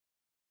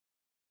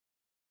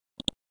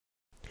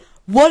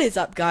What is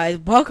up, guys?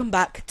 Welcome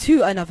back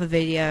to another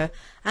video,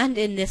 and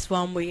in this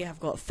one we have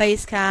got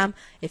face cam,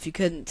 if you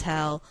couldn't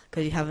tell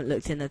because you haven't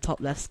looked in the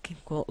top left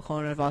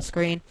corner of our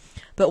screen.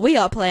 But we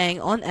are playing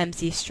on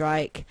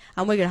Mcstrike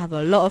and we're going to have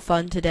a lot of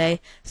fun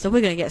today, so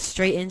we're going to get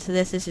straight into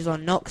this. This is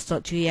on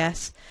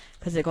nox.gs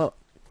because it got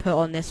put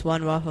on this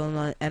one rather than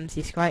on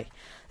Mcstrike.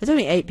 There's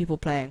only 8 people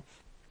playing.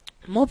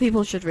 More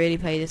people should really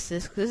play this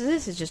because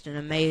this is just an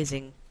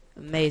amazing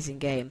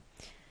game.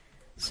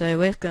 So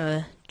we're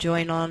going to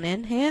join on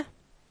in here.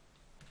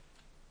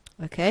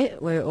 Okay,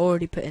 we're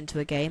already put into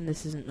a game.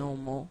 This isn't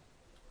normal.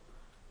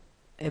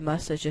 It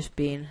must have just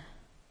been...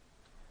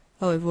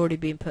 Oh, we've already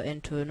been put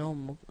into a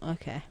normal...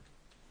 Okay.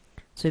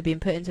 So we've been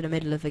put into the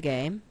middle of the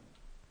game.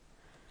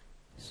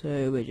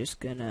 So we're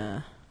just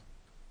gonna...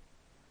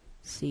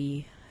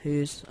 see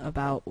who's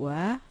about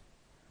where.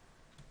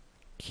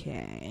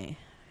 Okay.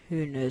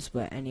 Who knows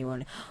where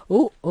anyone...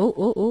 Oh, oh,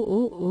 oh, oh,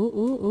 oh, oh,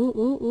 oh, oh,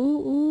 oh,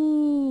 oh,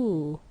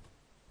 oh.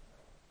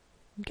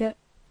 Get...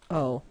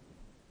 Oh.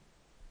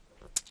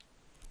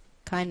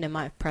 Kinda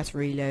might press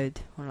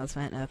reload when I was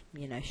meant to,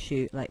 you know,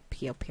 shoot like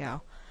pew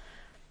pew.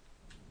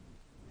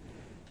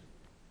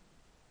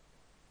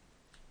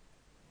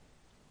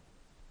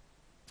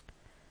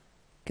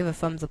 Give a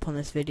thumbs up on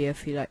this video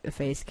if you like the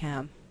face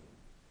cam.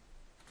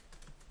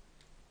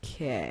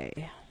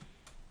 Okay.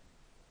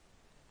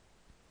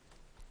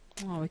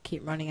 Oh, we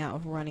keep running out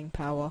of running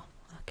power.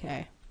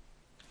 Okay.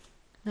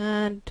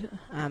 And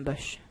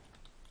ambush.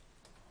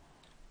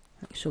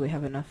 Make sure we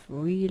have enough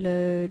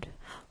reload.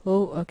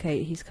 Oh,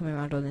 okay, he's coming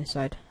around on this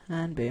side.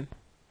 And boom.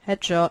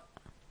 Headshot.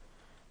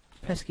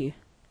 Press Q.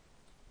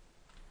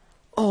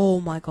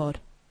 Oh my god.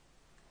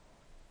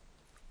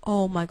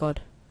 Oh my god.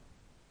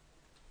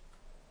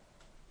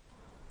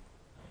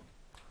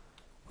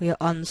 We are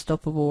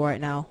unstoppable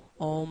right now.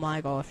 Oh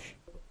my gosh.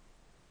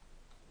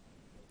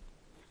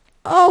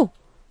 Oh!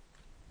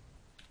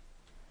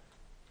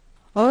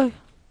 Oh!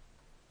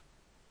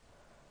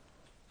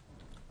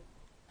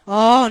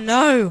 Oh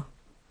no!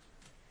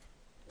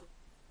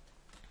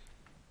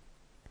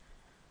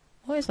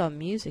 What is our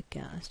music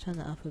at? Let's turn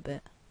that up a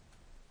bit.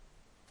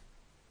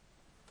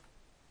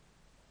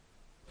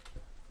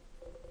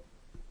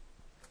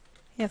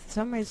 Yeah, for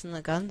some reason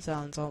the gun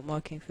sounds aren't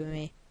working for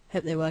me.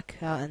 Hope they work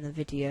out in the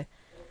video.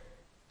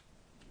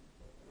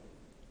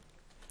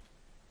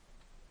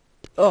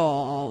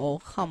 Oh,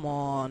 come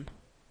on.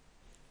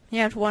 He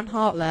had 1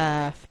 heart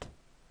left.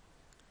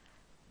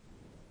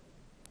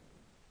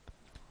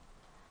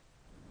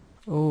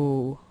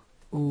 Oh,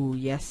 oh,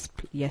 yes,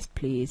 yes,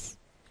 please.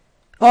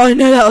 Oh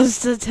no, that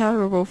was a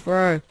terrible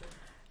throw.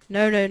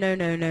 No, no, no,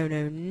 no, no,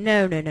 no,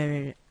 no, no, no,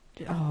 no.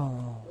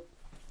 Oh.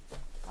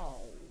 Oh.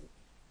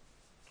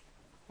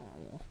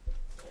 Oh.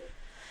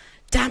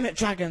 Damn it,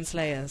 Dragon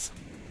Slayers.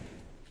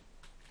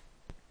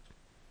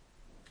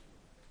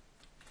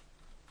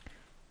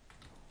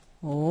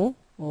 Oh,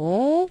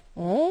 oh,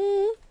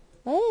 oh,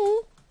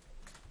 oh.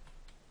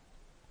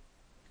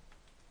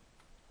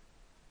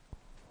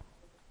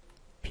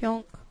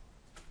 Pionk.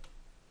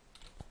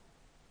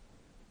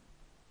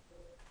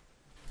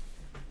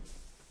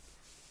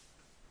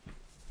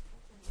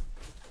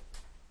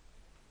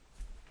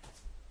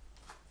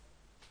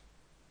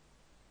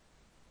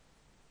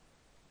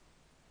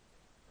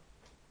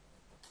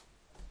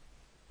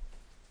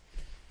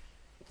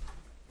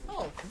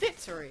 Oh,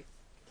 victory!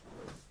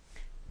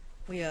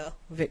 We are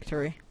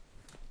victory.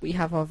 We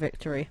have our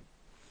victory.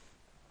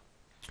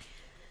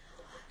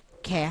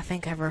 Okay, I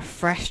think I've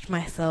refreshed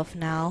myself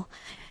now.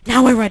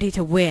 Now we're ready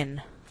to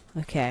win.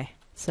 Okay,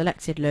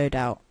 selected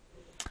loadout.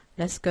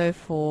 Let's go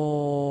for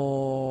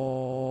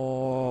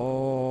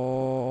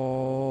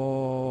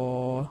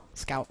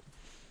Scout.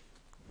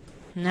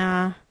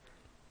 Nah.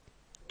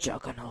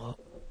 Juggernaut.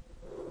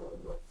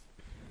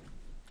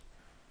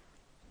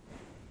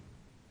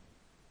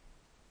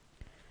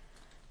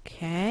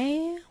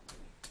 Okay.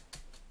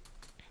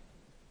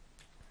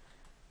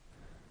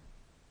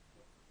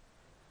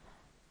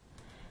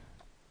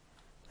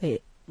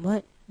 Wait,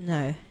 what?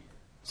 No.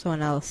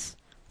 Someone else.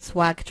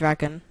 Swag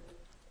Dragon.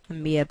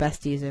 And me are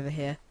besties over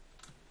here.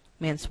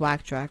 Me and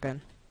Swag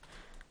Dragon.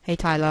 Hey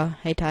Tyler,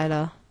 hey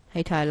Tyler,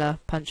 hey Tyler.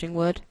 Punching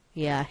wood?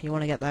 Yeah, you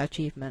want to get that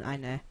achievement, I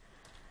know.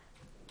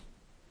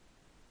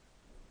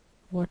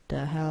 What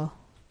the hell?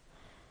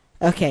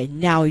 Okay,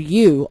 now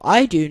you.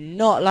 I do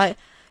not like...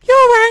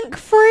 You're rank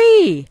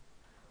 3!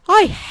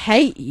 I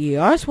hate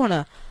you. I just want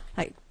to,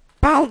 like,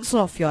 bounce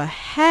off your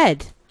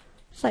head.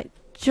 Just, like,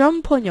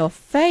 jump on your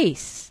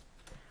face.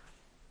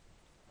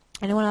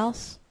 Anyone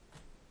else?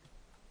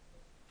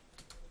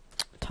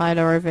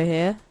 Tyler over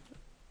here.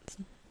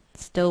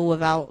 Still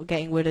without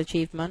getting wood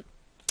achievement.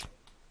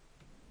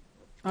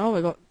 Oh,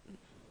 we got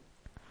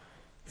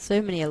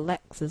so many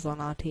Alexas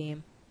on our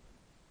team.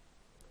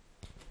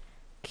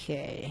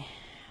 Okay.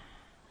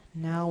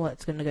 Now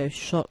it's gonna go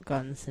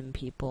shotgun some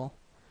people.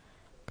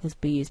 Because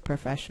we use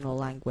professional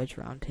language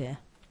around here.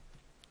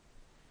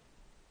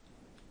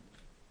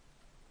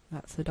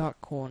 That's the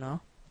dark corner.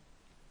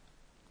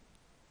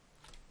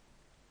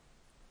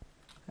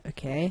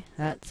 Okay,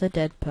 that's a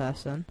dead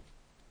person.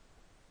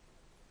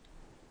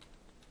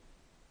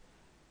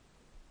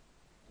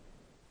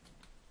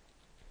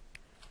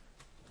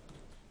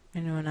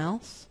 Anyone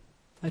else?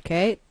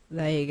 Okay,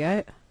 there you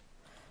go.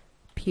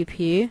 Pew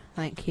pew,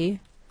 thank you.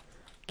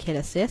 Kill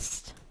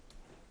assist.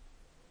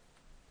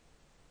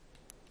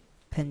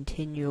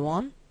 Continue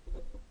on.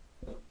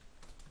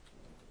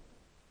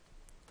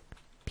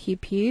 Pew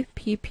pew,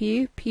 pew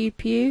pew, pew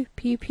pew,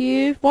 pew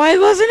pew. Why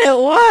wasn't it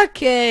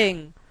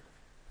working?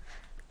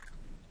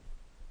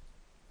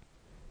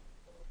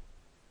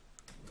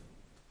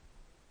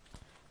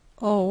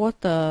 Oh, what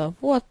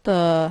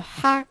the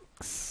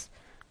hacks?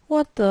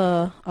 What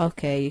the?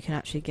 Okay, you can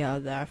actually get out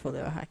of there. I thought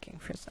they were hacking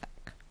for a sec.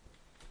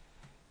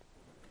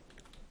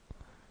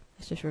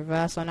 Let's just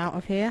reverse on out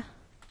of here.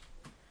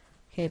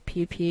 Okay,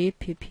 pew pew,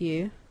 pew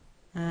pew.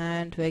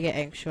 And we're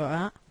getting shot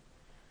at.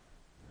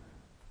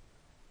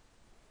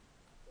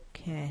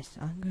 Okay,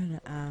 so I'm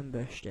gonna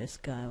ambush this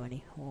guy when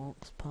he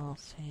walks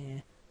past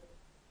here.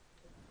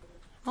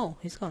 Oh,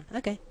 he's gone.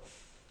 Okay.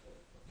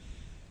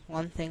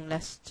 One thing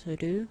less to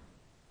do.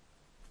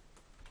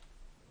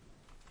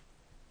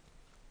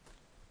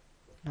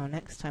 Now,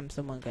 next time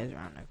someone goes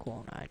around the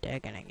corner,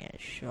 they're gonna get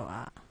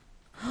shot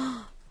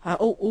at.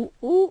 Oh,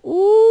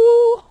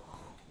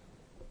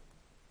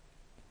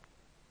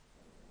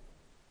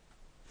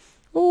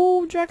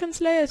 Oh, Dragon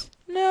Slayers!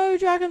 No,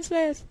 Dragon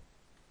Slayers!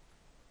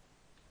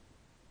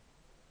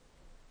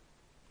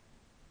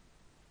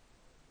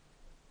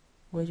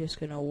 We're just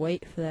gonna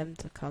wait for them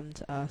to come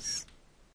to us.